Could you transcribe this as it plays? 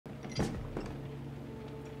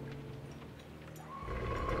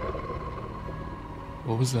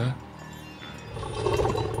What was that?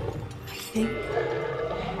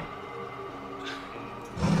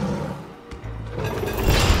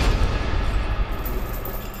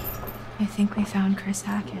 I think we found Chris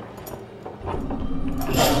Hackett.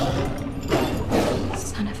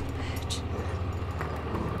 Son of a bitch.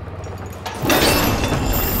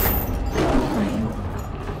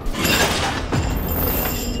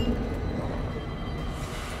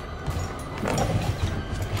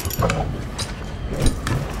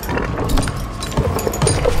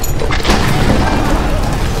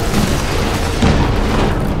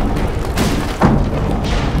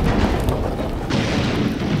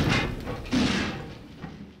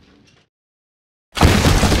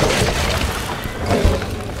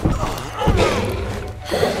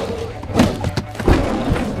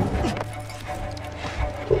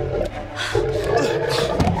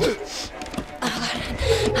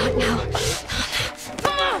 Not now.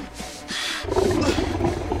 Come on!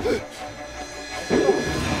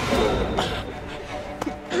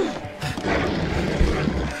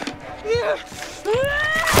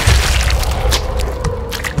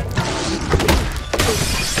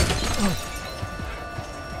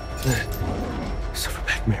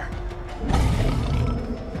 Silverback mare.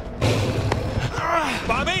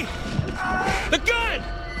 Bobby! The gun!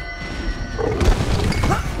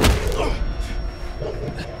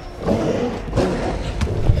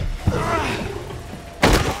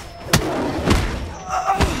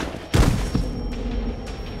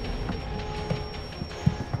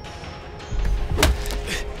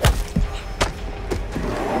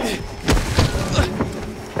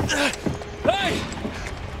 Hey!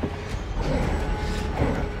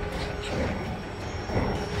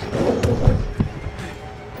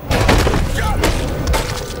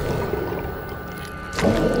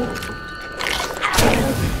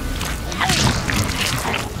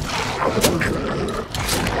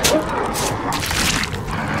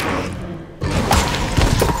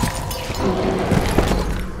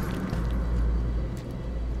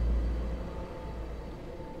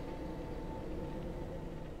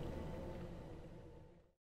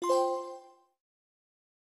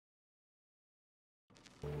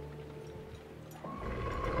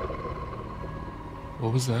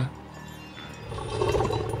 What was that?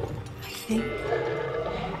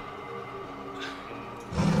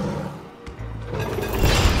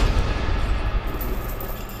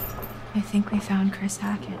 I think we found Chris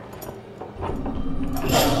Hackett.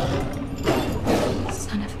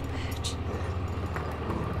 Son of a bitch.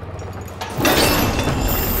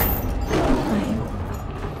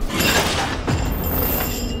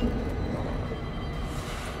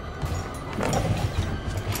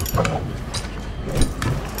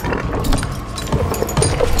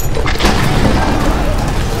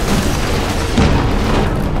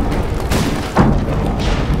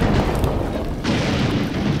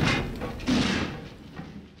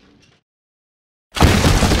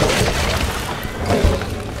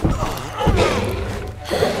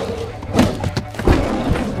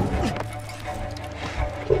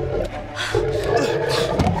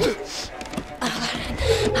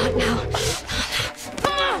 Not now.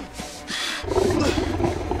 Come on!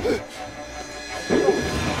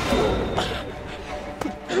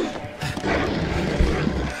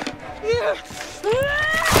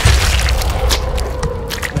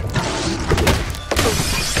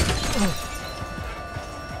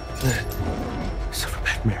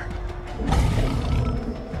 Silverback mare.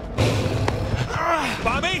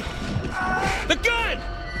 Bobby! The gun!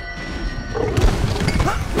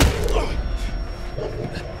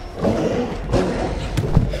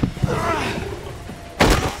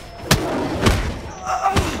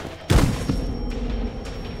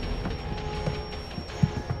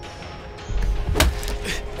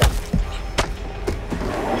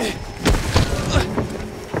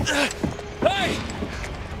 Hey!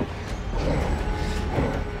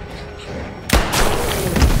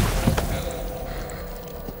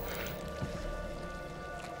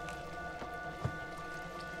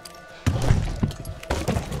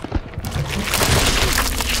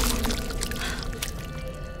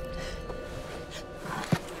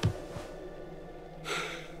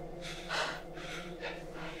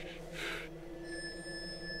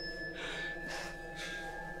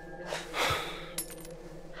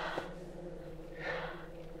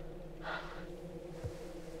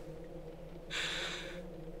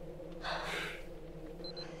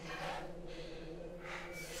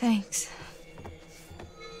 Thanks.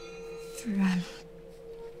 For,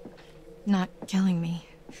 not killing me.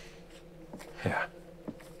 Yeah.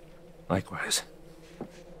 Likewise.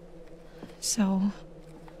 So,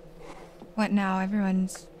 what now?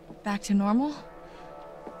 Everyone's back to normal?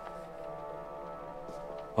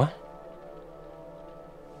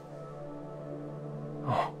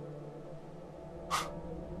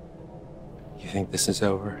 You think this is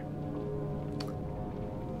over?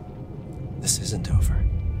 This isn't over.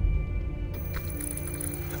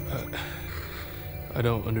 I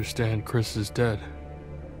don't understand. Chris is dead.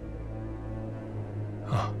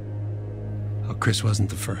 Oh, Chris wasn't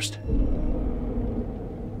the first.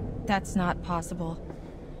 That's not possible.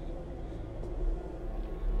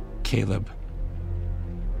 Caleb.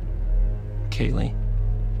 Kaylee.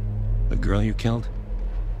 The girl you killed?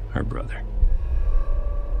 Her brother.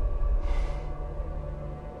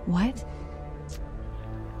 What?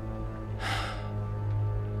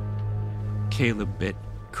 Caleb bit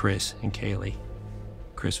Chris and Kaylee.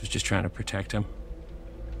 Chris was just trying to protect him.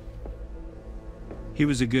 He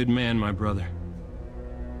was a good man, my brother.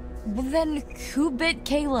 Well, then who bit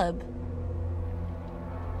Caleb?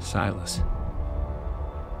 Silas.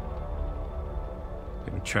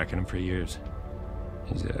 We've been tracking him for years.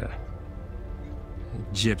 He's a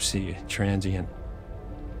gypsy, a transient.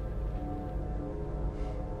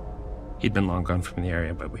 He'd been long gone from the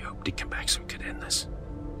area, but we hoped he'd come back so we could end this.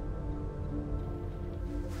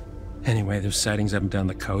 Anyway, there's sightings up and down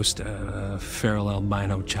the coast. A feral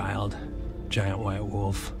albino child, giant white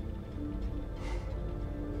wolf.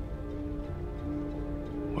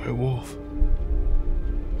 White wolf.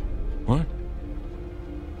 What?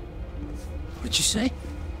 What'd you say?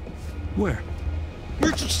 Where?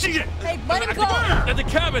 Where'd you see it? Hey, let him go! At the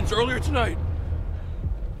cabins earlier tonight.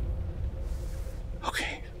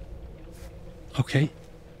 Okay. Okay.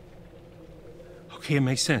 Okay, it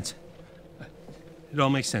makes sense. It all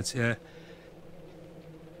makes sense.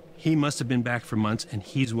 He must have been back for months, and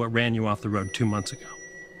he's what ran you off the road 2 months ago.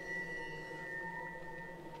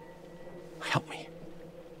 Help me.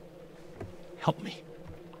 Help me.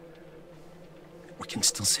 We can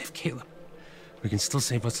still save Caleb. We can still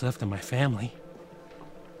save what's left of my family.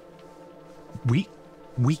 We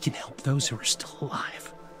can help those who are still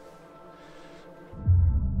alive.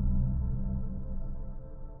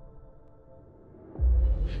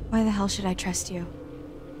 Why the hell should I trust you?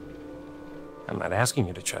 I'm not asking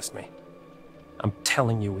you to trust me. I'm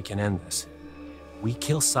telling you we can end this. We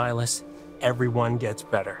kill Silas, everyone gets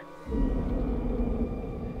better.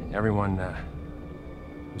 Everyone,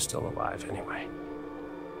 who's still alive anyway.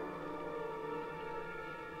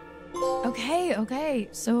 Okay,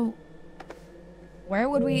 so where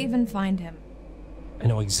would we even find him? I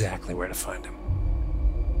know exactly where to find him.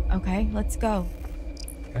 Okay, let's go.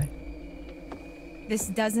 Okay? This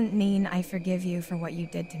doesn't mean I forgive you for what you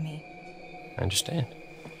did to me. I understand.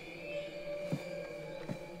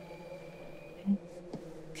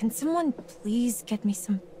 Can someone please get me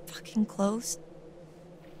some fucking clothes?